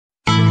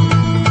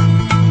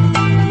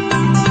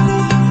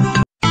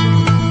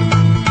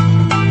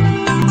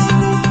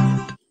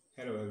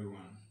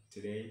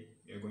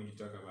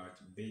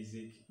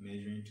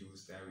measuring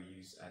tools that we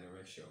use at the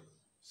workshop.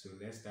 So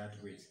let's start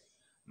with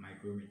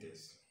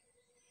micrometers.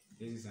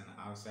 This is an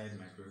outside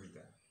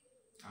micrometer.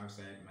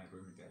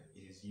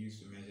 It is used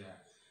to measure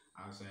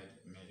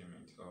outside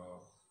measurement,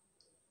 or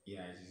it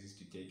is used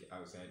to take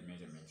outside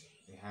measurement.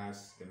 It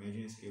has the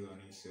measuring scale on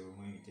it, so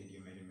when you take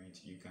your measurement,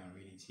 you can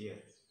read it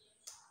here.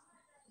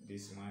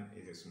 This one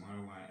is a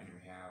smaller one, and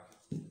we have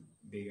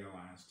bigger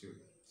ones too.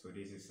 So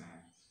this is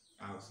an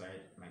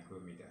outside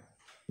micrometer.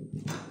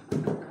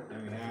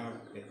 Then we have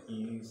the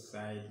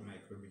inside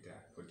micrometer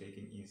for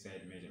taking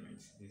inside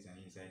measurements. This is an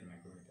inside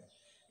micrometer.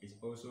 It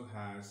also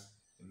has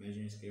the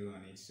measuring scale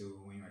on it, so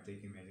when you are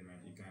taking measurement,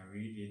 you can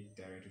read it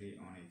directly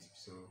on it.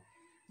 So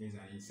this is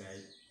an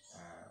inside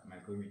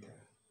micrometer.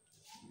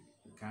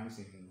 It comes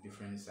in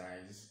different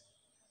sizes.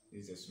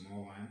 This is a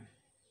small one,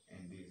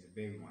 and this is a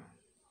big one.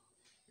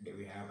 Then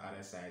we have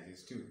other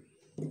sizes too.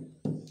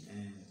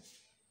 And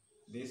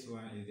this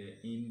one is the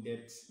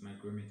in-depth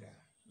micrometer.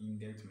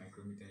 In-depth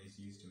micrometer is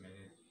used to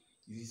measure.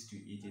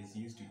 It is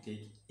used to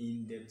take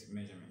in-depth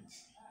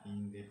measurements.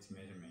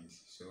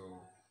 So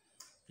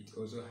it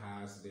also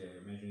has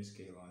the measuring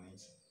scale on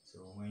it. So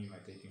when you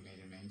are taking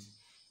measurements,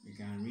 you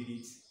can read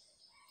it.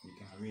 You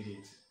can read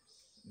it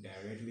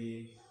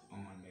directly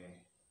on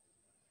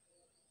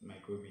the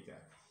micrometer.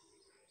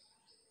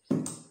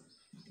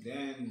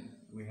 Then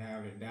we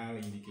have the dial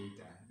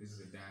indicator. This is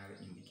a dial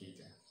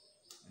indicator.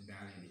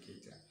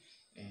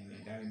 And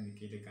a dial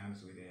indicator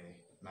comes with a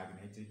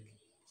magnetic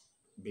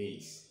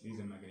base. This is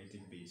a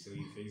magnetic base. So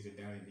you fix the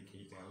dial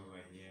indicator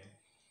over here,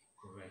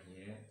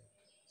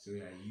 so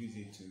that you use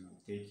it to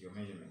take your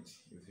measurement.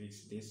 You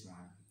fix this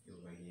one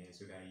over here,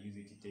 so that you use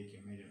it to take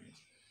your measurement.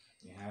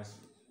 It has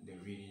the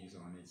readings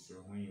on it.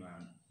 So when you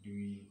are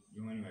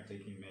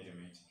taking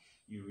measurement,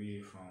 you read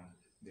it from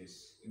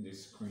this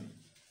screen.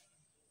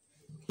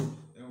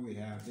 Then we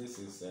have, this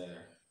is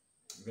a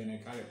Vena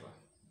Caliper.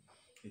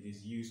 It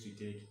is used to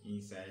take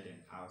inside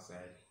and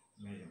outside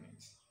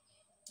measurements,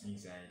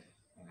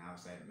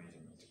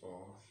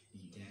 or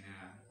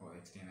internal or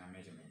external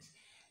measurements.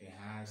 It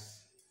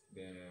has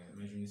the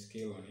measuring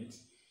scale on it,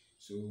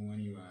 so when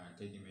you are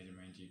taking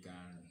measurement, you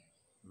can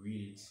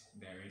read it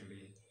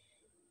directly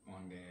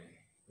on the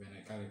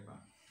Vena Caliper.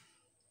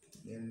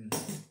 Then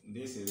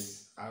this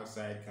is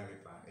outside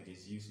caliper. It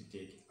is used to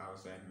take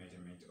outside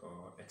measurement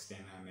or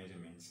external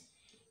measurements.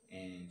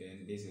 And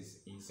then this is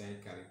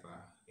inside caliper.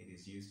 It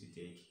is used to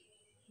take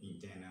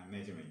internal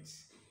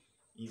measurements.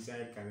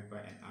 Inside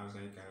caliper and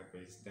outside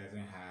calipers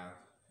doesn't have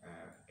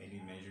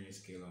any measuring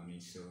scale on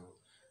it. So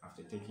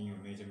after taking your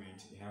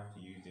measurement, you have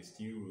to use the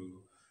steel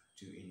rule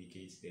to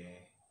indicate the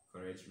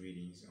correct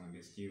readings on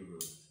the steel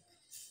rule.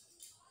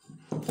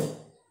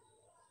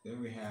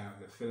 Then we have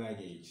the filler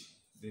gauge.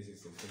 This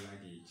is a filler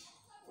gauge,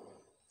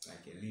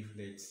 like a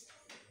leaflet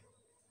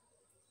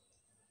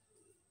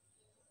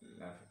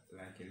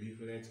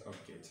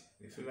object.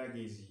 The filler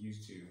gauge is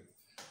used to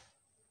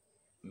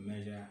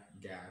measure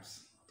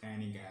gaps,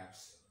 tiny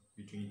gaps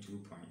between 2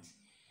 points.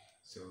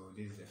 So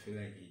this is the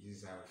filler gauge. This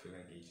is how a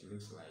filler gauge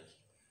looks like.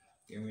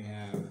 Then we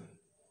have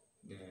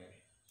the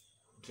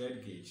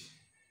thread gauge.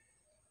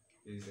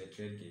 This is a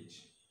thread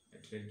gauge. A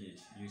thread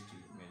gauge used to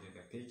measure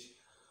the pitch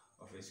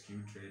of a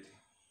screw thread.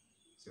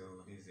 So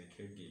this is a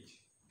thread gauge.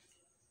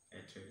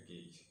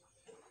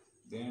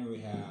 Then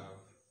we have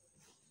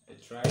a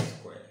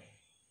tri-square.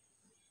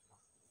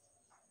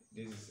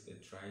 This is a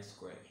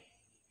tri-square.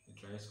 A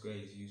tri-square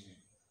is used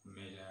to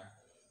measure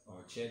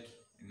or check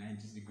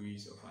 90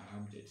 degrees of an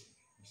object.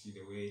 You see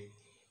the way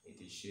it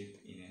is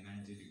shaped in a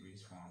 90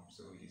 degrees form.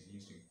 So it is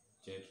used to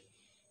check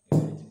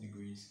 90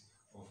 degrees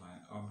of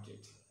an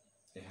object.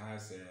 It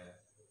has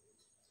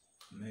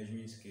a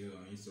measuring scale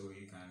on it, so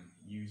you can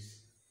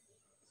use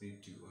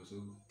it to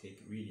also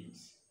take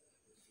readings.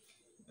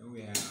 Then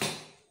we have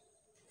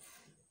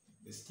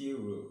the steel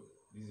rule.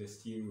 This is a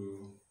steel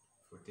rule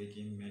for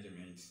taking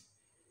measurements,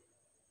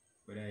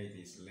 whether it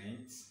is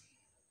length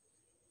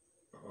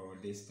or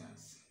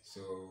distance.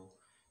 So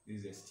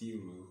this is a steel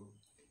rule.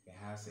 It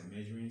has a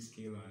measuring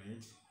scale on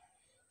it.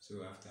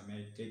 So after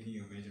taking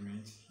your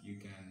measurement, you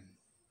can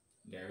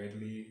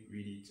directly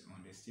read it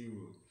on the steel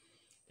rule.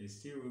 The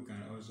steel rule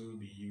can also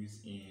be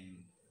used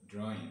in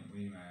drawing.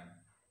 When you are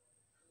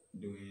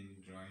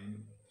doing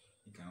drawing,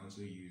 you can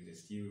also use the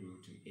steel rule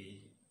to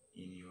aid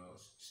in your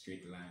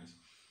straight lines.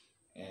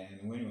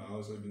 And when you are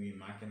also doing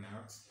marking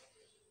out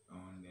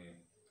on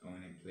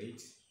a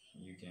plate,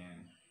 you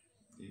can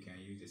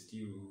use the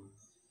steel rule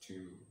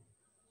to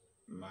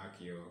mark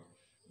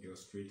your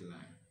straight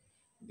line.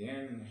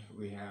 Then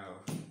we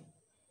have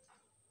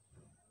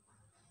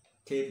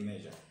tape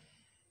measure.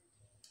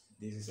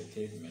 This is a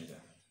tape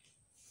measure.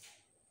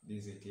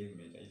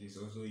 It is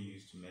also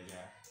used to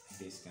measure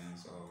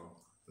distance or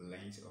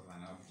length of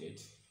an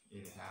object.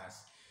 It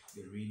has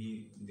the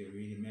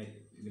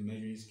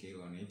measuring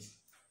scale on it.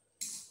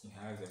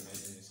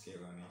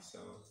 So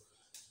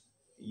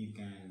you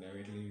can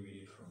directly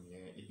read it from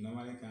here. It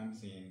normally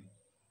comes in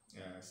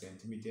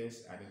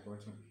centimeters at the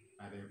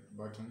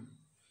bottom,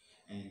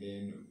 and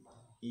then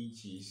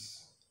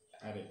inches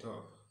at the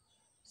top.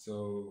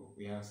 So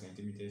we have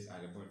centimeters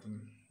at the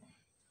bottom,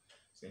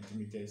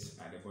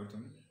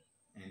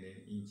 and then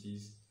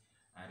inches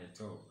at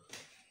the top.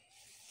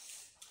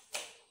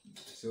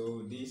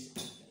 So these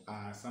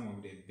are some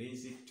of the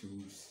basic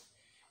tools,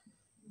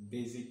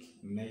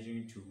 basic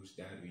measuring tools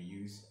that we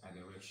use at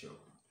the workshop.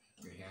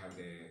 We have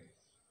the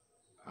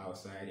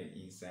outside and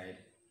inside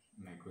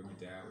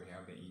micrometer, we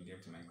have the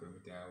in-depth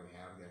micrometer, we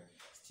have the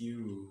steel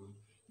rule,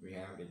 we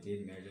have the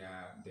tape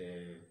measure,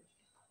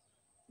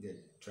 the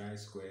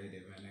tri-square, the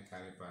Vena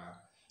Caliper,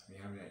 we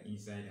have the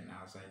inside and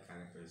outside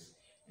calipers,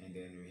 and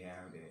then we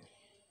have the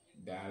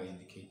dial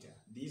indicator.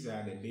 These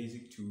are the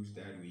basic tools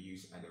that we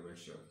use at the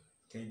workshop.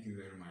 Thank you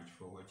very much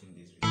for watching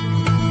this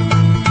video.